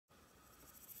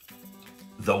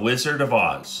The Wizard of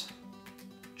Oz,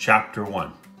 Chapter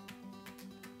 1.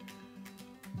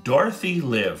 Dorothy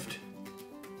lived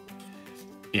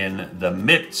in the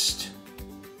midst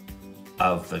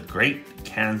of the great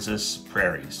Kansas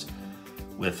prairies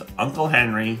with Uncle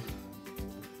Henry,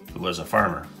 who was a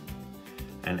farmer,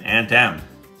 and Aunt Em,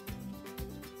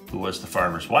 who was the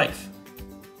farmer's wife.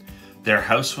 Their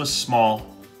house was small,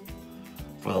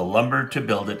 for the lumber to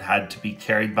build it had to be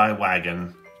carried by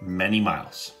wagon many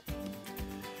miles.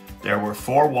 There were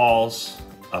 4 walls,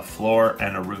 a floor,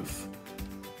 and a roof,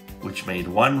 which made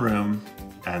one room,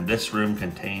 and this room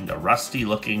contained a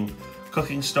rusty-looking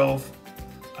cooking stove,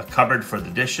 a cupboard for the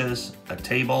dishes, a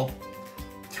table,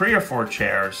 3 or 4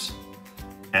 chairs,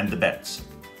 and the beds.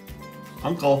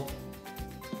 Uncle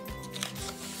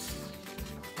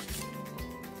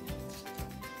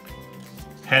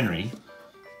Henry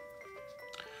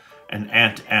and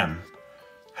Aunt Em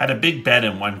had a big bed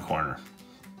in one corner,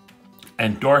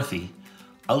 and Dorothy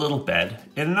a little bed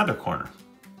in another corner.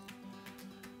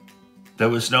 There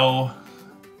was no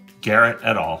garret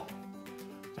at all,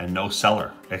 and no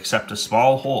cellar, except a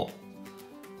small hole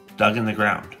dug in the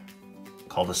ground,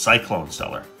 called a cyclone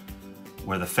cellar,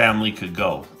 where the family could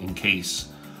go in case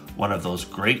one of those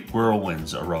great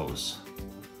whirlwinds arose,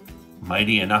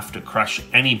 mighty enough to crush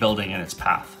any building in its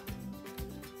path.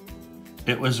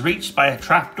 It was reached by a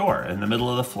trap door in the middle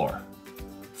of the floor,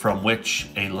 from which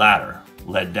a ladder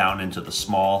led down into the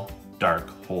small, dark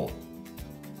hole.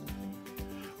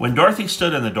 When Dorothy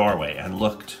stood in the doorway and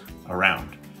looked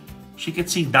around, she could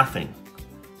see nothing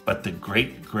but the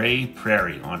great gray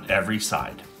prairie on every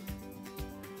side.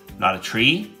 Not a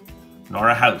tree nor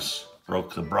a house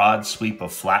broke the broad sweep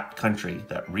of flat country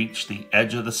that reached the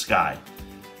edge of the sky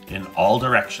in all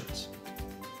directions.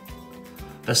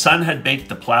 The sun had baked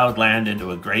the plowed land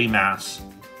into a gray mass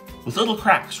with little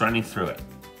cracks running through it.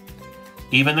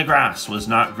 Even the grass was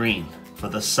not green, for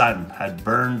the sun had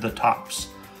burned the tops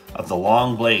of the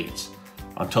long blades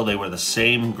until they were the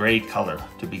same gray color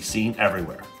to be seen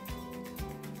everywhere.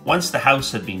 Once the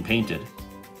house had been painted,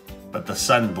 but the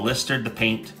sun blistered the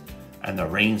paint and the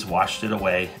rains washed it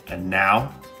away, and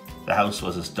now the house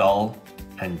was as dull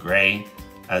and gray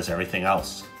as everything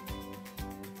else.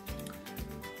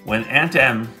 When Aunt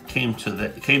Em came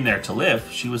there to live,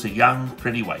 she was a young,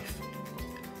 pretty wife.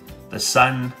 The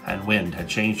sun and wind had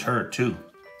changed her too.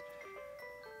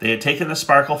 They had taken the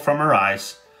sparkle from her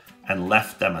eyes and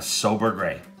left them a sober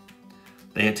gray.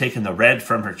 They had taken the red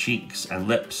from her cheeks and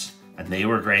lips, and they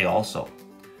were gray also.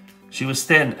 She was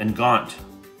thin and gaunt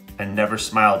and never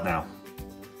smiled now.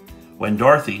 When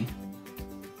Dorothy,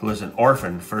 who was an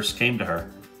orphan, first came to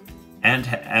her, Aunt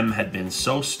Em had been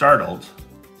so startled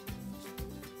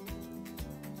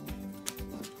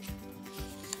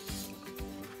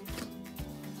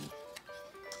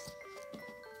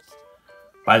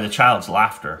by the child's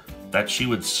laughter that she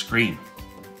would scream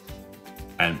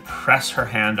and press her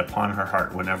hand upon her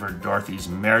heart whenever Dorothy's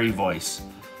merry voice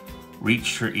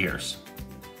reached her ears.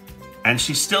 And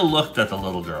she still looked at the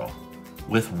little girl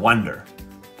with wonder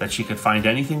that she could find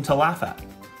anything to laugh at.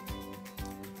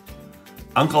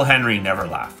 Uncle Henry never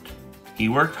laughed. He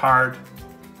worked hard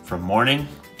from morning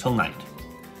till night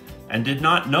and did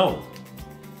not know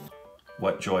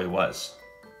what joy was.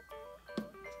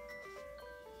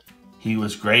 He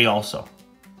was gray also,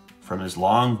 from his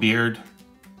long beard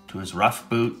to his rough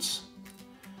boots,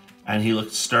 and he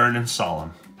looked stern and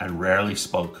solemn and rarely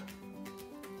spoke.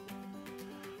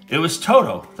 It was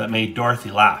Toto that made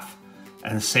Dorothy laugh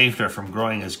and saved her from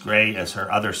growing as gray as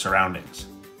her other surroundings.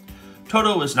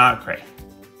 Toto was not gray.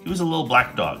 He was a little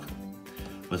black dog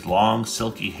with long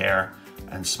silky hair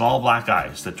and small black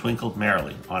eyes that twinkled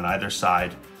merrily on either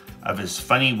side of his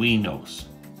funny wee nose.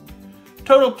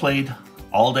 Toto played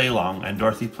all day long, and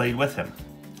Dorothy played with him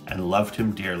and loved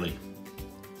him dearly.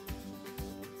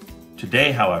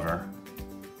 Today, however,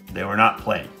 they were not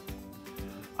playing.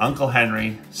 Uncle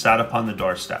Henry sat upon the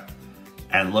doorstep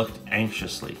and looked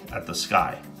anxiously at the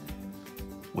sky,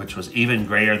 which was even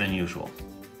grayer than usual.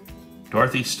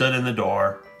 Dorothy stood in the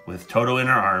door with Toto in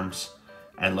her arms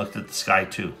and looked at the sky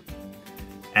too.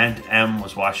 Aunt Em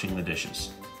was washing the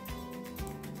dishes.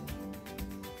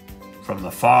 From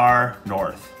the far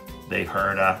north, they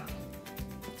heard a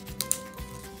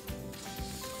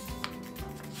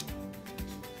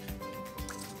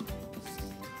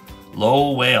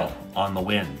low wail on the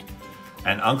wind,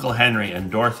 and Uncle Henry and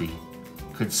Dorothy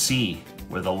could see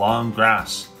where the long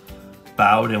grass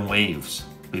bowed in waves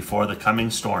before the coming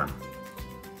storm.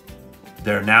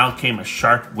 There now came a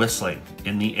sharp whistling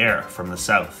in the air from the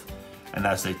south, and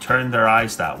as they turned their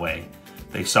eyes that way,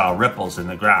 they saw ripples in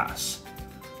the grass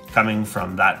coming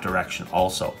from that direction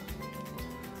also.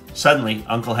 Suddenly,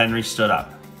 Uncle Henry stood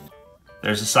up.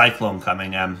 "There's a cyclone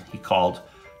coming, Em," he called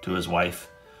to his wife.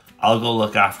 "I'll go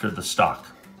look after the stock."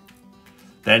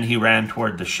 Then he ran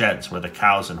toward the sheds where the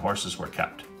cows and horses were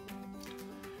kept.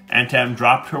 Aunt Em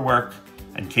dropped her work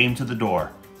and came to the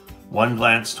door. One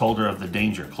glance told her of the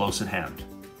danger close at hand.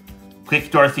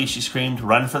 "Quick, Dorothy," she screamed,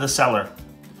 "run for the cellar."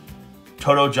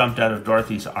 Toto jumped out of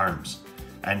Dorothy's arms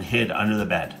and hid under the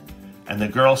bed, and the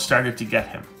girl started to get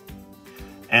him.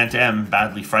 Aunt Em,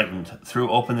 badly frightened, threw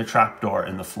open the trap door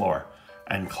in the floor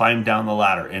and climbed down the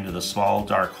ladder into the small,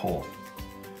 dark hole.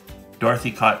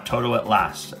 Dorothy caught Toto at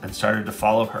last and started to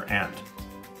follow her aunt.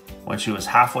 When she was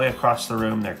halfway across the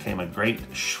room, there came a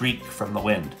great shriek from the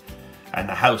wind, and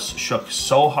the house shook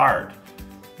so hard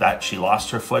that she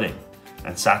lost her footing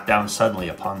and sat down suddenly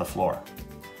upon the floor.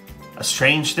 A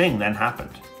strange thing then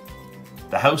happened.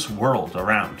 The house whirled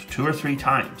around 2 or 3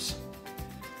 times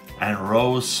and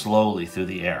rose slowly through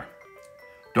the air.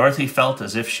 Dorothy felt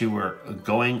as if she were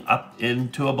going up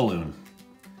into a balloon.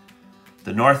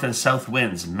 The north and south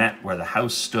winds met where the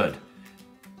house stood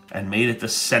and made it the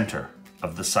center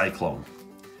of the cyclone.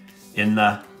 In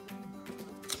the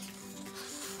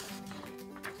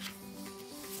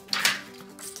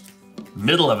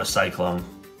middle of a cyclone,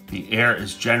 the air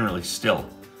is generally still,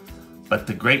 but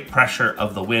the great pressure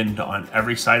of the wind on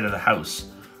every side of the house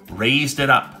raised it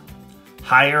up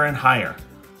higher and higher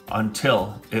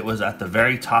until it was at the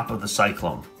very top of the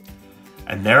cyclone.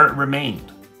 And there it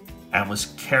remained and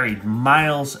was carried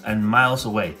miles and miles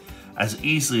away as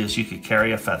easily as you could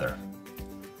carry a feather.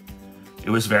 It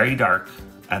was very dark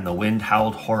and the wind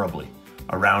howled horribly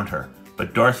around her,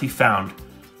 but Dorothy found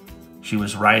she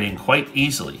was riding quite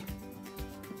easily.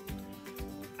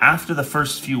 After the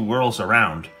first few whirls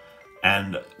around,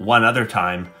 and one other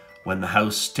time when the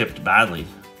house tipped badly,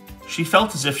 she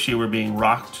felt as if she were being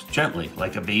rocked gently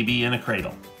like a baby in a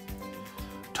cradle.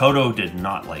 Toto did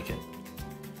not like it.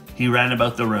 He ran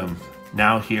about the room,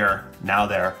 now here, now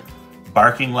there,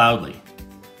 barking loudly.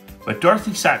 But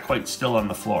Dorothy sat quite still on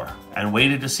the floor and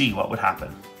waited to see what would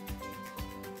happen.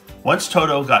 Once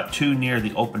Toto got too near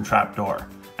the open trap door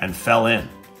and fell in,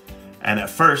 and at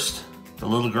first the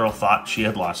little girl thought she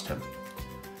had lost him.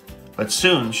 But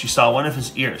soon she saw one of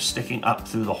his ears sticking up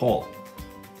through the hole,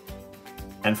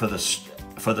 and for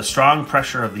the strong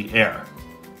pressure of the air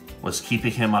was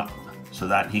keeping him up so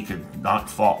that he could not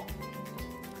fall.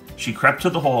 She crept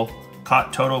to the hole,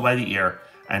 caught Toto by the ear,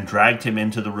 and dragged him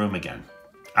into the room again,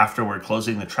 afterward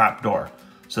closing the trap door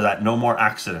so that no more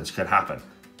accidents could happen.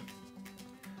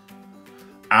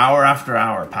 Hour after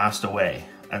hour passed away,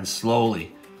 and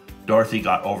slowly Dorothy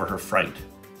got over her fright,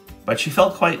 but she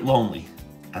felt quite lonely,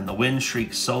 and the wind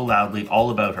shrieked so loudly all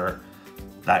about her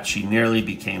that she nearly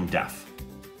became deaf.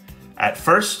 At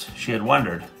first, she had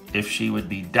wondered if she would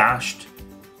be dashed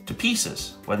to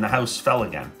pieces when the house fell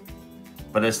again.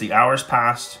 But as the hours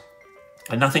passed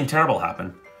and nothing terrible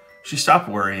happened, she stopped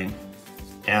worrying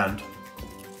and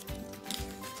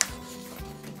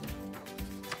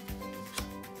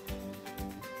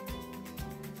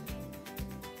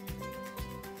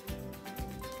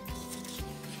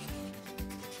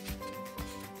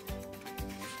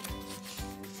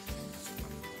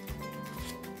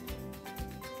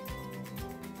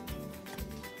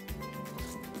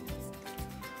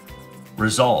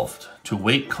resolved to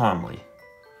wait calmly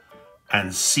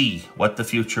and see what the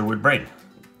future would bring.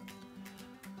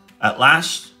 At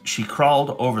last, she crawled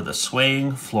over the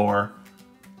swaying floor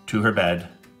to her bed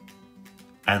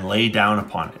and lay down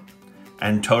upon it,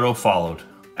 and Toto followed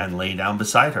and lay down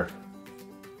beside her.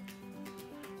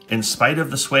 In spite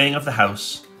of the swaying of the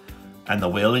house and the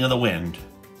wailing of the wind,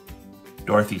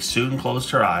 Dorothy soon closed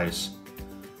her eyes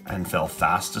and fell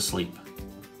fast asleep.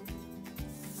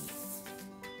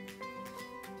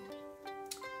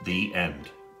 The end.